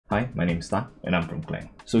Hi, my name is Tan and I'm from Klang.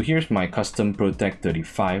 So here's my custom Protect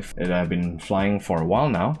 35 that I've been flying for a while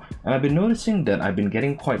now, and I've been noticing that I've been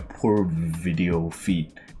getting quite poor video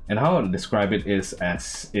feed. And how I'll describe it is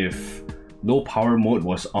as if low power mode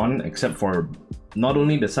was on, except for not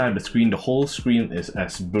only the side of the screen, the whole screen is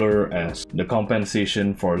as blur as the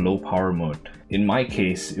compensation for low power mode. In my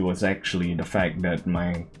case, it was actually the fact that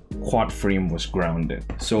my quad frame was grounded.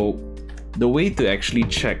 So the way to actually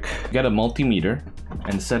check, get a multimeter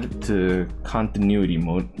and set it to continuity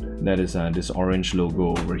mode. That is this orange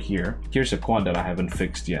logo over here. Here's a quad that I haven't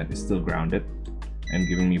fixed yet. It's still grounded and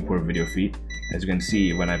giving me poor video feed. As you can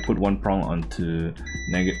see, when I put one prong onto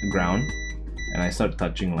ground and I start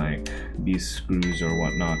touching like these screws or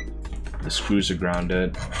whatnot, the screws are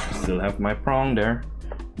grounded. Still have my prong there.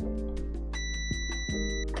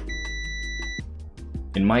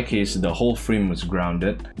 In my case, the whole frame was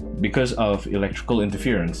grounded because of electrical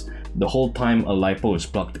interference. The whole time a LiPo is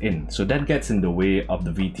plugged in, so that gets in the way of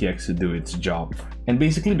the VTX to do its job. And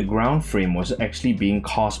basically the ground frame was actually being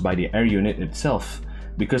caused by the air unit itself,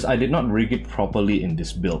 because I did not rig it properly in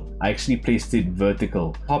this build. I actually placed it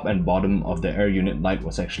vertical. Top and bottom of the air unit light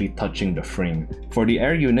was actually touching the frame. For the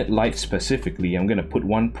air unit light specifically, I'm gonna put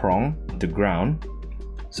one prong to ground.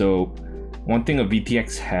 So one thing a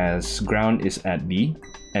VTX has ground is at the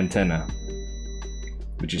antenna,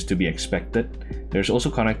 which is to be expected. There's also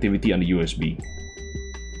connectivity on the USB.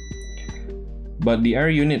 But the air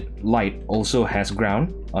unit light also has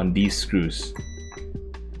ground on these screws.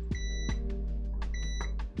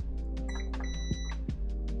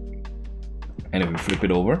 And if we flip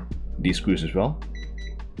it over, these screws as well.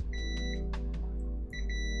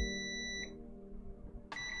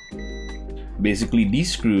 Basically,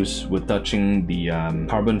 these screws were touching the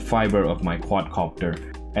carbon fiber of my quadcopter.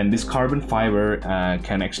 And this carbon fiber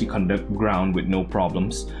can actually conduct ground with no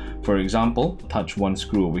problems. For example, touch one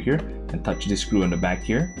screw over here and touch this screw on the back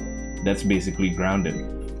here. That's basically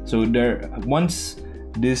grounded. So once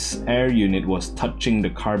this air unit was touching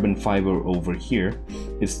the carbon fiber over here,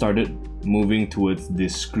 it started moving towards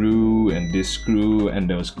this screw, and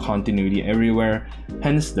there was continuity everywhere.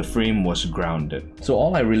 Hence, the frame was grounded. So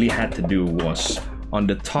all I really had to do was on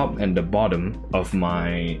the top and the bottom of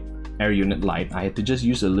my air unit light, I had to just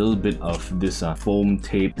use a little bit of this foam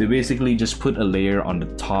tape to basically just put a layer on the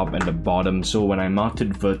top and the bottom, so when I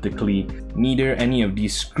mounted vertically, neither any of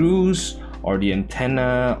these screws or the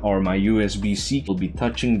antenna or my USB-C will be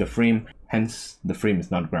touching the frame. Hence, the frame is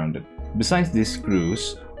not grounded. Besides these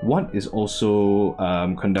screws, what is also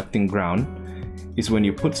conducting ground is when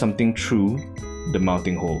you put something through the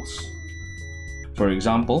mounting holes. For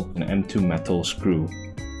example, an M2 metal screw.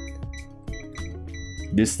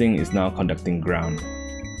 This thing is now conducting ground.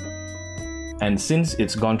 And since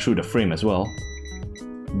it's gone through the frame as well,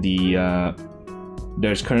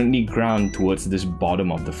 there's currently ground towards this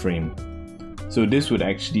bottom of the frame. So this would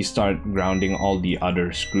actually start grounding all the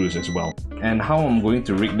other screws as well. And how I'm going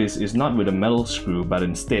to rig this is not with a metal screw, but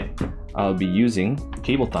instead I'll be using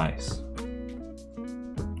cable ties.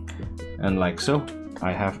 And like so,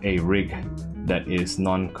 I have a rig that is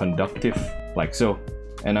non-conductive, like so.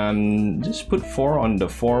 And just put 4 on the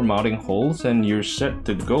 4 mounting holes and you're set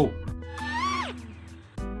to go.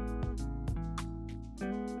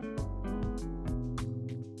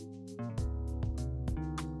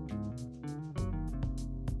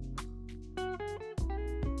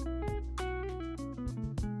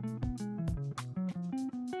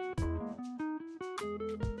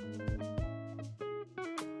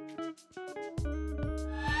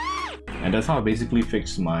 And that's how I basically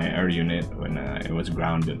fixed my air unit when it was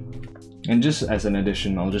grounded. And just as an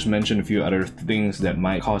addition, I'll just mention a few other things that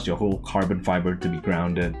might cause your whole carbon fiber to be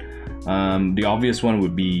grounded. The obvious one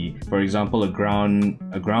would be, for example, a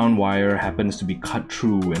ground wire happens to be cut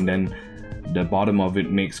through and then the bottom of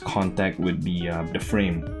it makes contact with the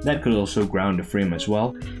frame. That could also ground the frame as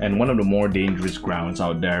well. And one of the more dangerous grounds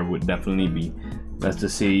out there would definitely be, let's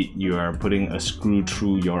just say you are putting a screw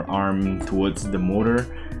through your arm towards the motor,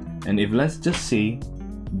 and if, let's just say,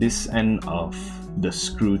 this end of the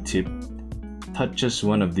screw tip touches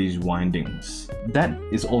one of these windings, that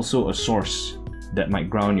is also a source that might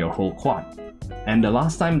ground your whole quad. And the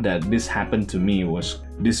last time that this happened to me was,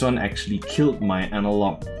 this one actually killed my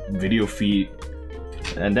analog video feed,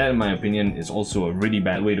 and that, in my opinion, is also a really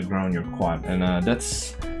bad way to ground your quad. And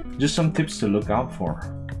that's just some tips to look out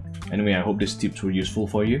for. Anyway, I hope these tips were useful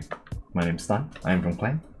for you. My name's Tan, I'm from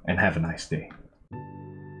Klang, and have a nice day.